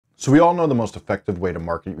So we all know the most effective way to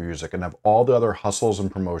market your music and have all the other hustles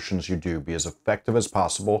and promotions you do be as effective as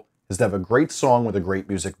possible is to have a great song with a great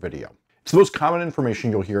music video. It's the most common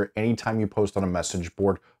information you'll hear anytime you post on a message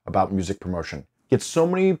board about music promotion. Yet so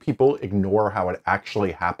many people ignore how it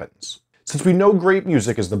actually happens. Since we know great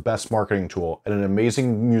music is the best marketing tool and an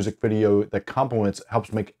amazing music video that complements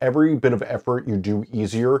helps make every bit of effort you do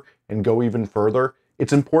easier and go even further,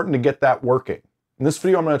 it's important to get that working. In this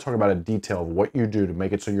video, I'm going to talk about a detail of what you do to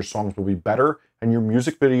make it so your songs will be better and your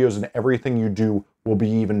music videos and everything you do will be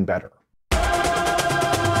even better.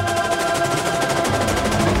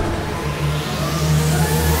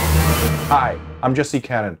 Hi, I'm Jesse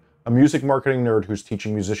Cannon, a music marketing nerd who's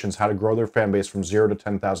teaching musicians how to grow their fan base from 0 to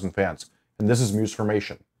 10,000 fans, and this is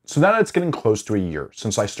Musformation. So now that it's getting close to a year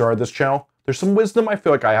since I started this channel, there's some wisdom I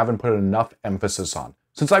feel like I haven't put enough emphasis on.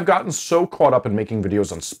 Since I've gotten so caught up in making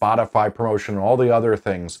videos on Spotify promotion and all the other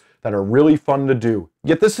things that are really fun to do.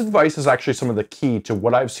 Yet this advice is actually some of the key to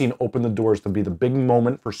what I've seen open the doors to be the big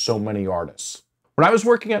moment for so many artists. When I was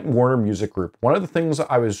working at Warner Music Group, one of the things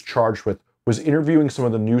I was charged with was interviewing some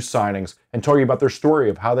of the new signings and talking about their story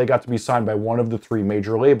of how they got to be signed by one of the 3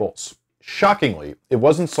 major labels. Shockingly, it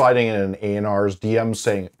wasn't sliding in an A&R's DM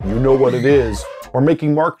saying, "You know what it is," or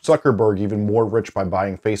making Mark Zuckerberg even more rich by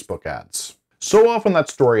buying Facebook ads. So often that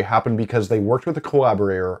story happened because they worked with a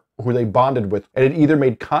collaborator who they bonded with, and it either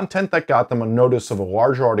made content that got them a notice of a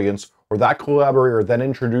large audience, or that collaborator then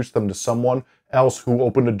introduced them to someone else who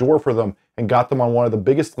opened a door for them and got them on one of the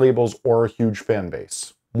biggest labels or a huge fan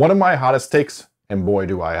base. One of my hottest takes, and boy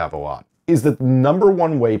do I have a lot, is that the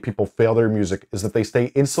 #1 way people fail their music is that they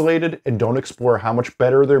stay insulated and don't explore how much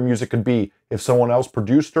better their music could be if someone else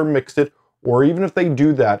produced or mixed it, or even if they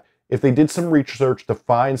do that, if they did some research to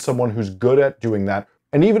find someone who's good at doing that,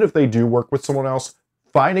 and even if they do work with someone else,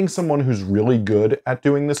 finding someone who's really good at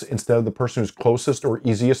doing this instead of the person who's closest or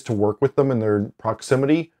easiest to work with them in their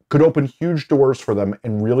proximity could open huge doors for them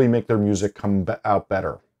and really make their music come out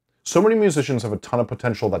better. So many musicians have a ton of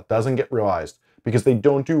potential that doesn't get realized because they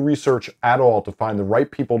don't do research at all to find the right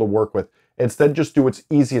people to work with, instead just do what's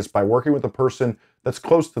easiest by working with a person that's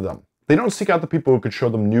close to them. They don't seek out the people who could show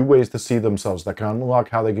them new ways to see themselves that can unlock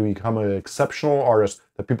how they can become an exceptional artist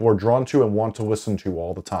that people are drawn to and want to listen to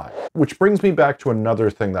all the time. Which brings me back to another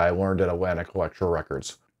thing that I learned at Atlantic Electro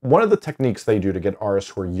Records. One of the techniques they do to get artists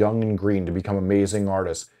who are young and green to become amazing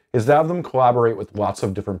artists is to have them collaborate with lots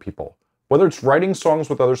of different people. Whether it's writing songs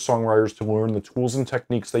with other songwriters to learn the tools and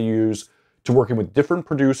techniques they use, to working with different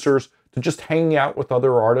producers, to just hanging out with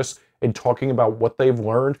other artists and talking about what they've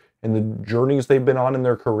learned and the journeys they've been on in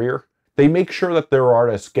their career, they make sure that their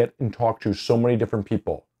artists get and talk to so many different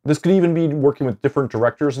people. This could even be working with different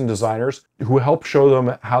directors and designers who help show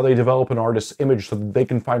them how they develop an artist's image so that they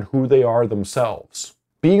can find who they are themselves.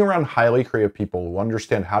 Being around highly creative people who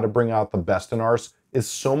understand how to bring out the best in artists is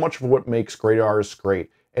so much of what makes great artists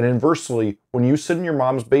great. And inversely, when you sit in your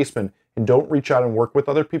mom's basement and don't reach out and work with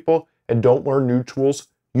other people and don't learn new tools,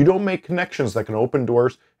 you don't make connections that can open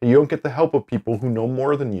doors and you don't get the help of people who know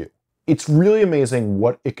more than you. It's really amazing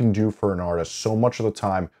what it can do for an artist so much of the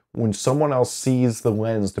time when someone else sees the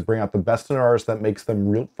lens to bring out the best in an artist that makes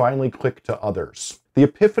them finally click to others. The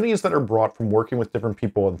epiphanies that are brought from working with different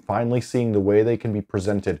people and finally seeing the way they can be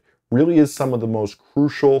presented really is some of the most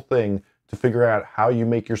crucial thing to figure out how you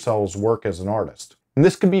make yourselves work as an artist. And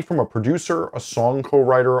this could be from a producer, a song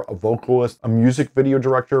co-writer, a vocalist, a music video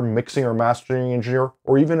director, mixing or mastering engineer,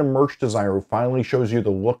 or even a merch designer who finally shows you the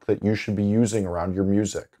look that you should be using around your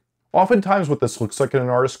music. Oftentimes what this looks like in an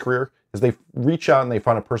artist's career is they reach out and they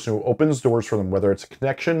find a person who opens doors for them, whether it's a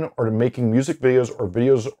connection or to making music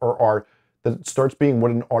videos or art that starts being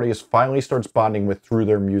what an audience finally starts bonding with through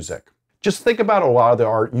their music. Just think about a lot of the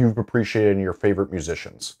art you've appreciated in your favorite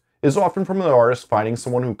musicians. It's often from the artist finding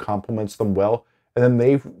someone who complements them well, and then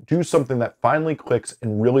they do something that finally clicks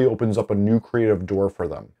and really opens up a new creative door for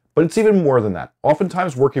them. But it's even more than that.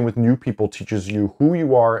 Oftentimes working with new people teaches you who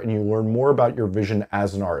you are and you learn more about your vision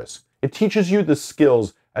as an artist. It teaches you the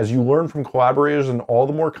skills as you learn from collaborators, and all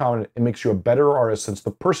the more common, it makes you a better artist since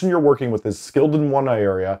the person you're working with is skilled in one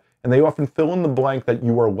area and they often fill in the blank that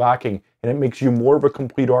you are lacking, and it makes you more of a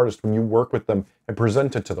complete artist when you work with them and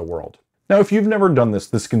present it to the world. Now, if you've never done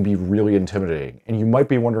this can be really intimidating and you might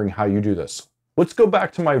be wondering how you do this. Let's go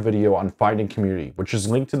back to my video on finding community, which is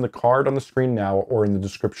linked in the card on the screen now or in the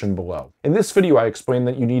description below. In this video, I explained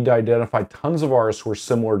that you need to identify tons of artists who are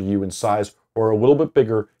similar to you in size or a little bit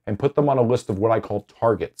bigger and put them on a list of what I call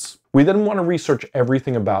targets. We then want to research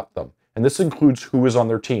everything about them, and this includes who is on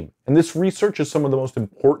their team. And this research is some of the most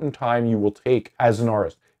important time you will take as an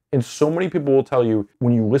artist. And so many people will tell you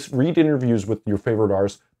when you read interviews with your favorite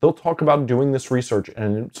artists, They'll talk about doing this research,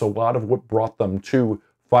 and it's a lot of what brought them to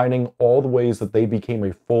finding all the ways that they became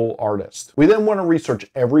a full artist. We then want to research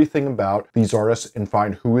everything about these artists and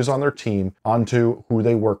find who is on their team onto who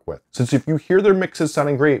they work with. Since if you hear their mixes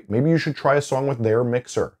sounding great, maybe you should try a song with their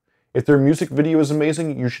mixer. If their music video is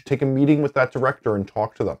amazing, you should take a meeting with that director and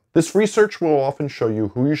talk to them. This research will often show you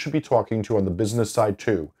who you should be talking to on the business side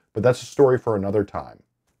too, but that's a story for another time.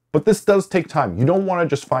 But this does take time. You don't want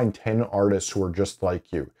to just find 10 artists who are just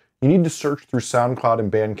like you. You need to search through SoundCloud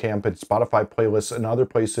and Bandcamp and Spotify playlists and other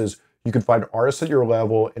places you can find artists at your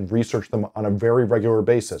level and research them on a very regular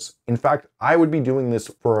basis. In fact, I would be doing this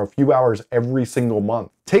for a few hours every single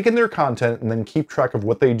month. Take in their content and then keep track of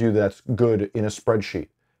what they do that's good in a spreadsheet.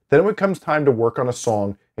 Then when it comes time to work on a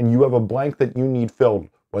song and you have a blank that you need filled,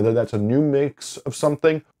 whether that's a new mix of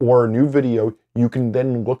something or a new video, you can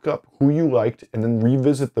then look up who you liked and then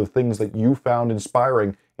revisit the things that you found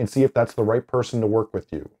inspiring and see if that's the right person to work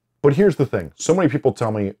with you. But here's the thing. So many people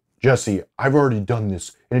tell me, Jesse, I've already done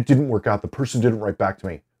this and it didn't work out. The person didn't write back to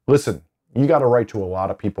me. Listen, you got to write to a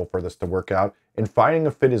lot of people for this to work out, and finding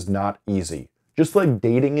a fit is not easy. Just like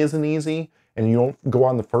dating isn't easy, and you don't go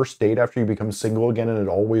on the first date after you become single again and it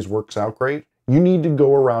always works out great, you need to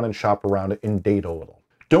go around and shop around and date a little.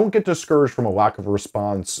 Don't get discouraged from a lack of a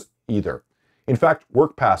response either. In fact,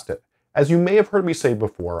 work past it. As you may have heard me say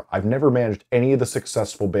before, I've never managed any of the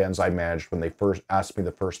successful bands I managed when they first asked me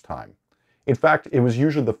the first time. In fact, it was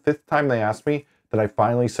usually the 5th time they asked me that I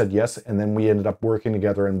finally said yes, and then we ended up working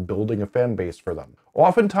together and building a fan base for them.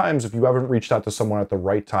 Oftentimes, if you haven't reached out to someone at the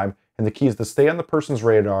right time, and the key is to stay on the person's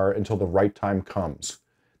radar until the right time comes.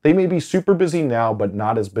 They may be super busy now, but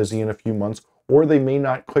not as busy in a few months, or they may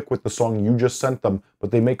not click with the song you just sent them,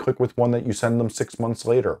 but they may click with one that you send them 6 months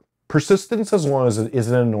later. Persistence, as long as it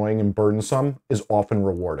isn't annoying and burdensome, is often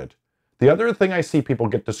rewarded. The other thing I see people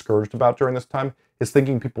get discouraged about during this time is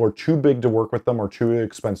thinking people are too big to work with them or too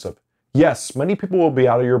expensive. Yes, many people will be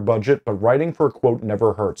out of your budget, but writing for a quote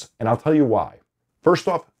never hurts, and I'll tell you why. First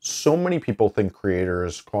off, so many people think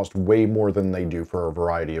creators cost way more than they do for a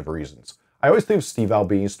variety of reasons. I always think of Steve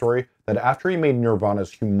Albini's story that after he made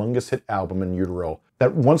Nirvana's humongous hit album In Utero,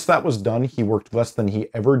 that once that was done, he worked less than he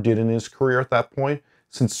ever did in his career at that point,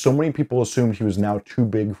 since so many people assumed he was now too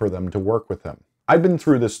big for them to work with him. I've been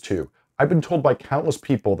through this too. I've been told by countless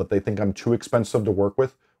people that they think I'm too expensive to work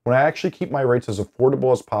with, when I actually keep my rates as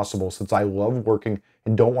affordable as possible since I love working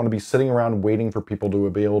and don't want to be sitting around waiting for people to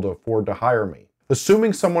be able to afford to hire me.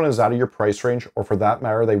 Assuming someone is out of your price range, or for that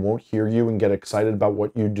matter, they won't hear you and get excited about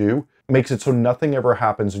what you do, makes it so nothing ever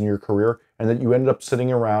happens in your career and that you end up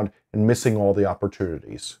sitting around and missing all the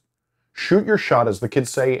opportunities. Shoot your shot, as the kids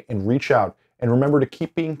say, and reach out, and remember to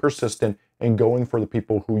keep being persistent and going for the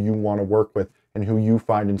people who you want to work with and who you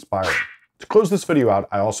find inspiring. To close this video out,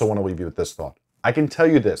 I also want to leave you with this thought. I can tell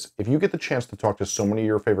you this, if you get the chance to talk to so many of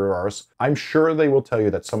your favorite artists, I'm sure they will tell you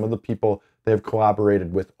that some of the people they have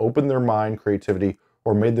collaborated with opened their mind, creativity,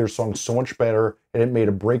 or made their songs so much better, and it made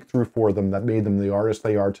a breakthrough for them that made them the artists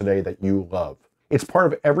they are today that you love. It's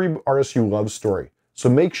part of every artist you love story, so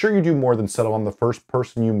make sure you do more than settle on the first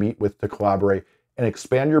person you meet with to collaborate, and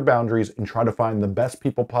expand your boundaries and try to find the best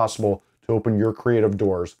people possible to open your creative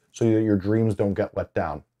doors so that your dreams don't get let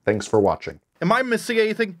down. Thanks for watching. Am I missing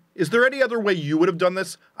anything? Is there any other way you would have done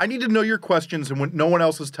this? I need to know your questions and what no one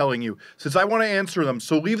else is telling you, since I want to answer them,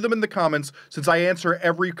 so leave them in the comments, since I answer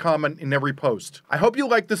every comment in every post. I hope you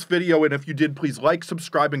liked this video, and if you did, please like,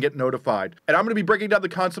 subscribe, and get notified. And I'm going to be breaking down the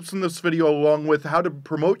concepts in this video along with how to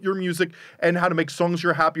promote your music and how to make songs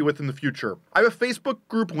you're happy with in the future. I have a Facebook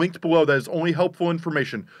group linked below that is only helpful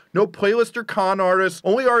information. No playlist or con artists,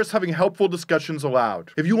 only artists having helpful discussions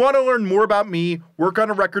allowed. If you want to learn more about me, work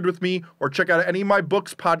on a record with me, or check out any of my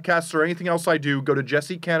books, podcasts, or anything else I do, go to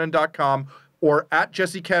jessecannon.com or at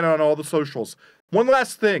jessecannon on all the socials. One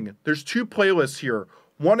last thing, there's 2 playlists here.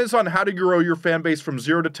 One is on how to grow your fan base from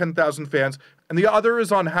 0 to 10,000 fans, and the other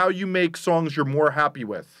is on how you make songs you're more happy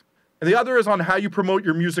with. And the other is on how you promote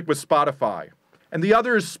your music with Spotify. And the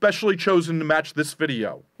other is specially chosen to match this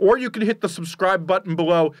video. Or you can hit the subscribe button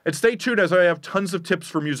below and stay tuned as I have tons of tips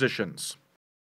for musicians.